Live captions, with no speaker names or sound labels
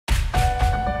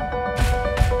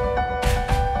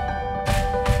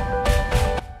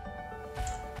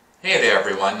Hey there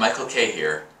everyone, Michael K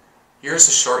here. Here's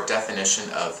a short definition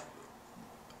of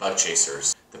bug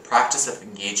chasers. The practice of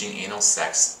engaging anal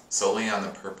sex solely on the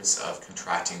purpose of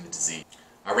contracting the disease.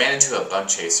 I ran into a bug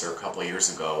chaser a couple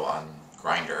years ago on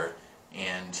Grindr,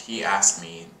 and he asked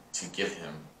me to give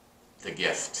him the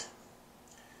gift.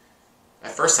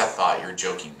 At first I thought you were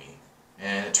joking me,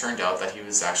 and it turned out that he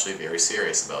was actually very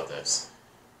serious about this.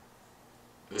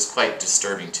 It was quite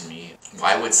disturbing to me.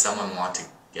 Why would someone want to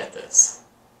get this?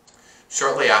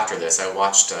 Shortly after this, I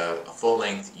watched a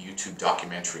full-length YouTube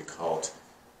documentary called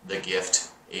The Gift,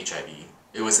 HIV.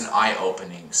 It was an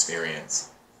eye-opening experience.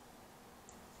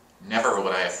 Never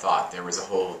would I have thought there was a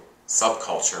whole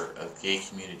subculture of gay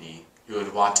community who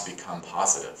would want to become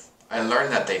positive. I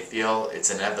learned that they feel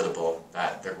it's inevitable,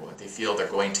 that they feel they're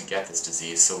going to get this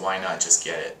disease, so why not just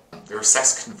get it? There are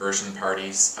sex conversion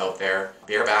parties out there,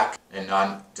 bareback and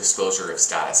non-disclosure of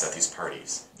status at these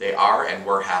parties. They are and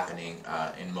were happening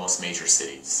in most major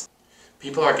cities.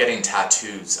 People are getting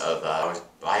tattoos of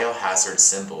biohazard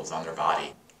symbols on their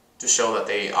body to show that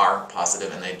they are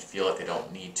positive, and they feel that they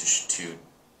don't need to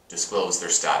disclose their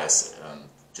status.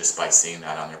 Just by seeing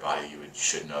that on their body, you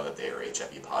should know that they are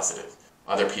HIV positive.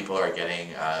 Other people are getting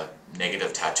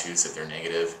negative tattoos if they're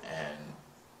negative, and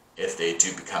if they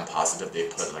do become positive, they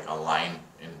put like a line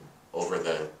over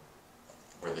the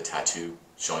tattoo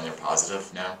showing they're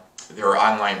positive now. There are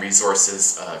online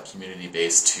resources,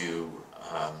 community-based, to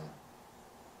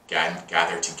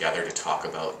gather together to talk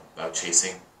about bug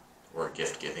chasing or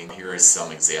gift giving. Here is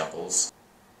some examples.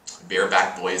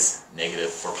 Bareback boys, negative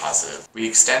for positive. We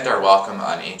extend our welcome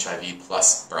on HIV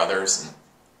plus brothers,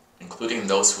 including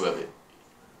those who have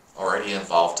already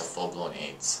evolved to full-blown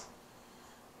AIDS.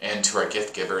 And to our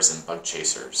gift givers and bug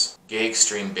chasers. Gay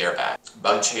extreme bareback.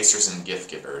 Bug chasers and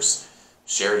gift givers,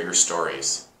 share your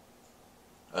stories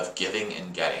of giving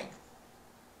and getting,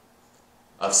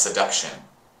 of seduction,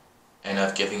 and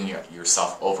of giving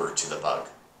yourself over to the bug.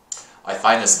 I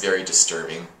find this very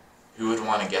disturbing. Who would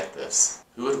want to get this?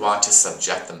 Who would want to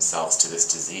subject themselves to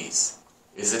this disease?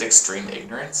 Is it extreme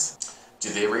ignorance? Do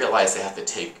they realize they have to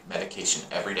take medication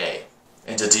every day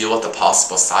and to deal with the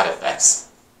possible side effects,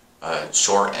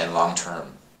 short and long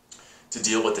term? To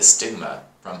deal with the stigma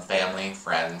from family,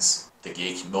 friends,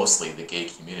 mostly the gay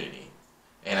community,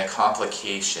 and a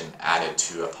complication added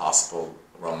to a possible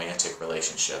romantic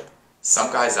relationship.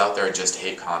 Some guys out there just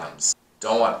hate condoms.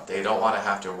 They don't want to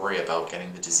have to worry about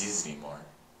getting the disease anymore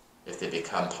if they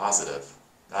become positive.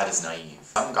 That is naive.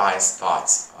 Some guys'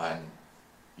 thoughts on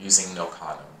using no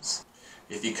condoms.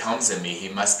 If he comes in me, he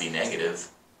must be negative.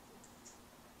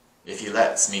 If he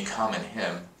lets me come in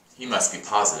him, he must be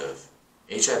positive.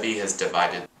 HIV has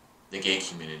divided the gay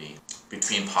community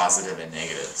between positive and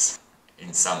negatives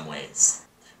in some ways.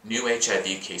 New HIV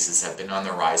cases have been on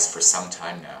the rise for some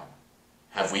time now.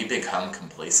 Have we become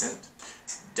complacent?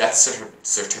 Death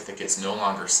certificates no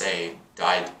longer say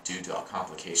died due to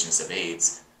complications of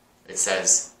AIDS. It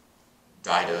says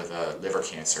died of liver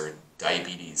cancer,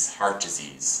 diabetes, heart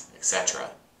disease, etc.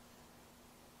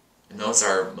 And those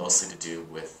are mostly to do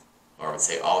with, or I would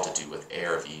say all to do with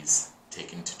ARVs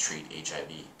taken to treat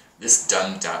HIV. This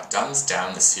dumbs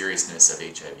down the seriousness of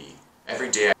HIV.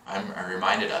 Every day I'm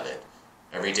reminded of it.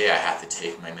 Every day I have to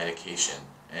take my medication,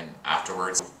 and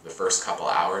afterwards, the first couple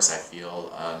hours, I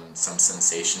feel some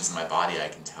sensations in my body. I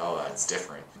can tell it's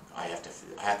different. I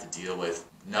have to deal with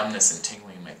numbness and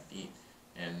tingling in my feet,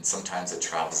 and sometimes it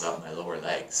travels up my lower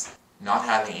legs. Not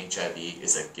having HIV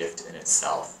is a gift in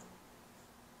itself.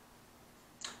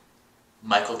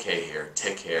 Michael K here.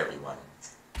 Take care, everyone.